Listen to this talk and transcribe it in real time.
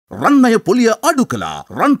රන්නය පොලිය අඩු කළා.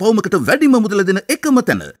 රන් පවුමකට වැඩිම මුදල දෙන එකම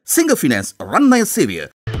තැන සිංග ෆිනෑන්ස් රන්නය සේවය.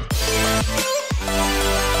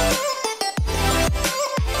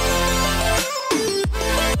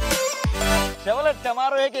 Chevrolet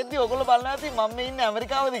Camaro එකෙද්දි ඔයගොල්ලෝ බලනවා ඇති මම මේ ඉන්නේ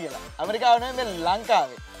ඇමරිකාවේද කියලා. ඇමරිකාව නෙමෙයි මේ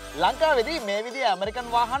ලංකාවේ. ලංකාවේදී මේ විදිහේ ඇමරිකන්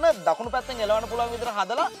වාහන දකුණු පැත්තෙන් එලවන්න පුළුවන් විදිහට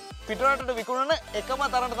හදලා පිටරටට විකුණන එකම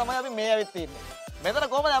තරමට තමයි අපි මේ ඇවිත් ඉන්නේ. මෙතන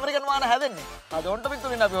කොහමද ඇමරිකන් වාහන හැදෙන්නේ? අද ඔන්ට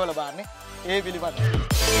පිටුලින් අපි හොල බලන්නේ. ඒ පිළිබඳව.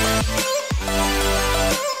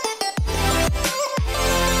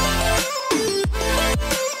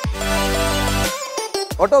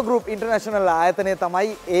 Auto Group International ආයතනය තමයි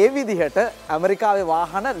ඒ විදිහට ඇමරිකාවේ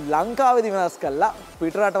වාහන ලංකාවේදී වෙනස් කරලා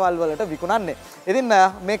පිටරටවල් වලට විකුණන්නේ. ඉතින්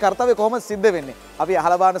මේ කාර්යය කොහොමද සිද්ධ වෙන්නේ? අපි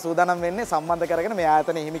අහලා බලන්න සූදානම් වෙන්නේ සම්බන්ධ කරගෙන මේ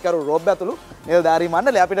ආයතනයේ හිමිකරු රොබ් ඇතුළු නිලධාරී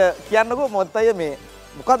මණ්ඩලය අපිට කියන්නකෝ මොකක්ද මේ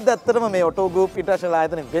මොකක්ද ඇත්තටම මේ Auto Group International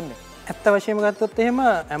ආයතනය වෙන්නේ? ඇත්ත වශයෙන්ම ගත්තොත් එහෙම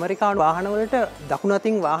ඇමරිකානු වාහන වලට දකුණු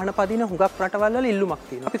අතින් වාහන පදින හුඟක් රටවල් වල ඉල්ලුමක්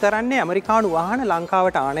තියෙනවා. අපි කරන්නේ ඇමරිකානු වාහන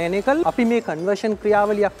ලංකාවට ආනයනය කළා. අපි මේ කන්වර්ෂන්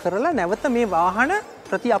ක්‍රියාවලියක් කරලා නැවත මේ වාහන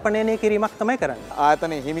ප්‍රතිඅපනයනය කිරීමක් තමයි කරන්නේ.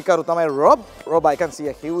 ආයතනයේ හිමිකරු තමයි Rob. Rob, I can see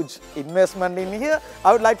a huge investment in here.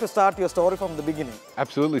 I would like to start your story from the beginning.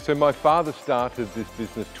 Absolutely. So my father started this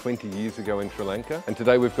business 20 years ago in Sri Lanka, and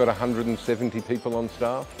today we've got 170 people on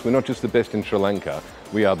staff. We're not just the best in Sri Lanka,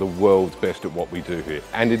 we are the world's best at what we do here.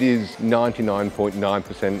 And it is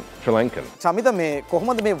 99.9% Sri Lankan. Chamita, මේ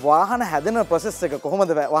කොහොමද මේ වාහන හැදෙන process එක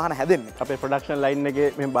කොහොමද වාහන හැදෙන්නේ? අපේ production line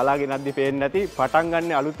එකේ මේ බලාගෙන ඉඳි පේන්නේ නැති පටන්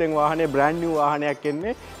ගන්න අලුතෙන් වාහනේ brand new වාහනයක්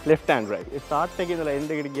එන්නේ left and right. A start එකේ ඉඳලා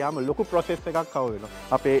end එකට ගියාම ලොකු process එකක් කව වෙනවා.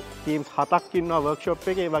 අපේ teams 7ක් ඉන්නවා workshop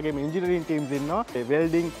එකේ. ඒ වගේම engineering teams ඉන්නවා.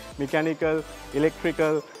 welding, mechanical,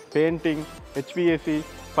 electrical, painting, HVAC,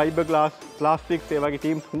 fiberglass, plastics ඒ වගේ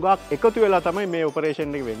teams හුඟක් එකතු වෙලා තමයි මේ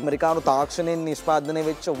operation එක වෙන්නේ. ඇමරිකානු තාක්ෂණයෙන් නිෂ්පාදනය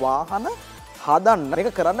වෙච්ච වාහන හදන්න මේක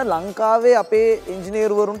කරන්න ලංකාවේ අපේ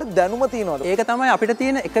ඉංජිනේරුවරුන්ට දැනුම තියෙනවද? ඒක තමයි අපිට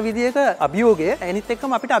තියෙන එක විදියක අභියෝගය. අනිත්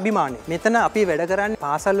එක්කම අපිට අභිමානයි. මෙතන අපි වැඩ කරන්නේ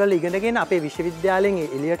පාසල් වල ඉගෙනගෙන අපේ විශ්වවිද්‍යාලයෙන්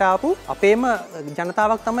එළියට ආපු අපේම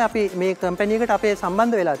ජනතාවක් තමයි අපි මේ කම්පැනි එකට අපේ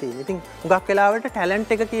සම්බන්ධ වෙලා තියෙන්නේ. ඉතින් හුඟක් වෙලාවට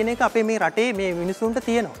ටැලන්ට් එක කියන එක අපේ මේ රටේ මේ මිනිසුන්ට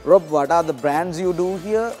තියෙනවා. Rob, what are the brands you do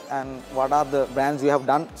here and what are the brands you have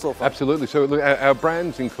done so far? Absolutely. So look, our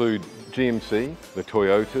brands include GMC, the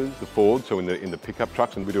Toyotas, the Fords, so in the pickup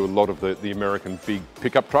trucks, and we do a lot of the American big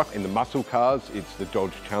pickup truck. In the muscle cars, it's the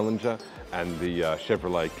Dodge Challenger and the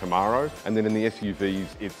Chevrolet Camaro. And then in the SUVs,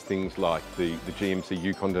 it's things like the GMC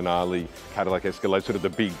Yukon Denali, Cadillac Escalade, sort of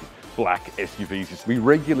the big black SUVs. We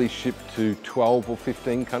regularly ship to 12 or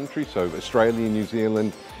 15 countries, so Australia, New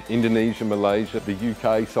Zealand, Indonesia, Malaysia, the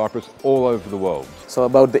UK, Cyprus, all over the world. So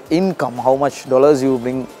about the income, how much dollars you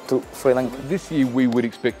bring to Sri Lanka? This year we would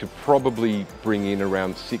expect to probably bring in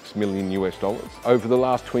around $6 million US. Over the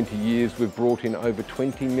last 20 years we've brought in over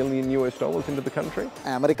 $20 million US into the country.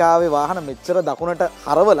 ඇමරිකාවේ වාහන මෙච්චර දකුණට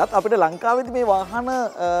හරවලත් අපිට ලංකාවේදී මේ වාහන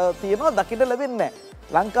තියෙනවා දකින්න ලැබෙන්නේ නැහැ.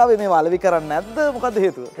 ලංකාවේ මේ වලවි කරන්නේ නැද්ද? මොකද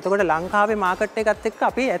හේතුව? එතකොට ලංකාවේ මාකට් එකත් එක්ක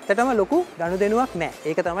අපි ඇත්තටම ලොකු ගනුදෙනුවක් නැහැ.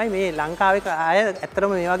 ඒක තමයි මේ ලංකාවේ අය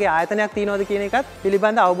ඇත්තටම මේ වගේ ආයතනයක් තියෙනවද කියන එකත්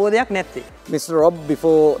පිළිබඳ අවබෝධයක් නැත්තේ. Mr. Rob,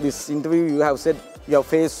 before this interview you have said you have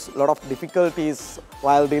faced a lot of difficulties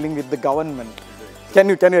while dealing with the government. Can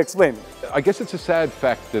you explain? I guess it's a sad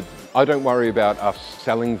fact that I don't worry about us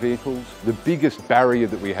selling vehicles. The biggest barrier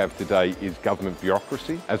that we have today is government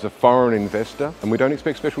bureaucracy. As a foreign investor, and we don't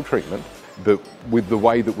expect special treatment, but with the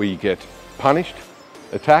way that we get punished,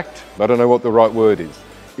 attacked, I don't know what the right word is,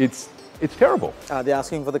 it's terrible. Are they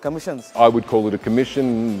asking for the commissions? I would call it a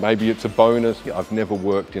commission, maybe it's a bonus. I've never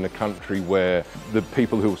worked in a country where the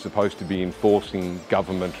people who are supposed to be enforcing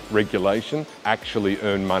government regulation actually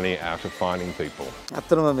earn money out of fining people.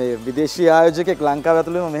 අත්‍තරම මේ විදේශීය ආයෝජකෙක් ලංකාව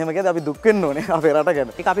ඇතුළේම මෙහෙම කියද්දි අපි දුක් වෙන්න ඕනේ අපේ රට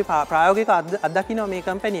ගැන. ඒක අපි ප්‍රායෝගික අත්දකින්න මේ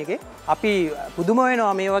කම්පැනි එකේ අපි පුදුම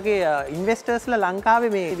වෙනවා මේ වගේ ඉන්වෙස්ටර්ස්ලා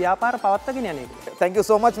ලංකාවේ මේ ව්‍යාපාර පවත්වාගෙන යන එක. Thank you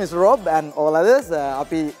so much Mr. Rob and all others.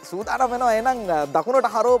 අපි සූදානම් වෙනවා එහෙනම්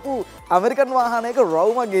දකුණට හරවපු ඇමරිකන් වාහනයක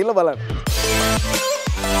රවුමක් ගිහිල්ලා බලන්න.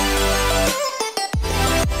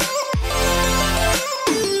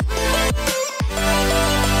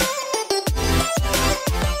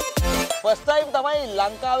 ෆස්ට් ටයිම් තමයි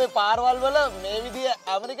ලංකාවේ පාරවල් වල මේ විදිය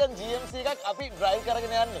ඇමරිකන් GMC එකක් අපි ඩ්‍රයිව්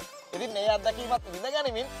කරගෙන යන්නේ. ඉතින් මේ අත්දැකීමත්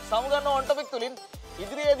විඳගනිමින් සමුගන්න ඔන් ටොපික් තුලින්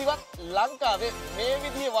ඉදිරියේදීවත් ලංකාවේ මේ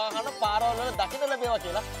විදිය වාහන පාරවල් වල දකින්න ලැබේවා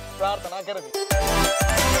කියලා ප්‍රාර්ථනා කරමි.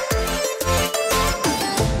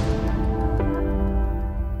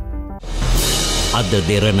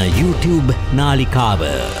 AdaDerana YouTube නාලිකාව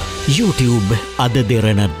YouTube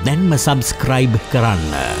AdaDerana දැන්ම subscribe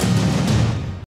කරන්න.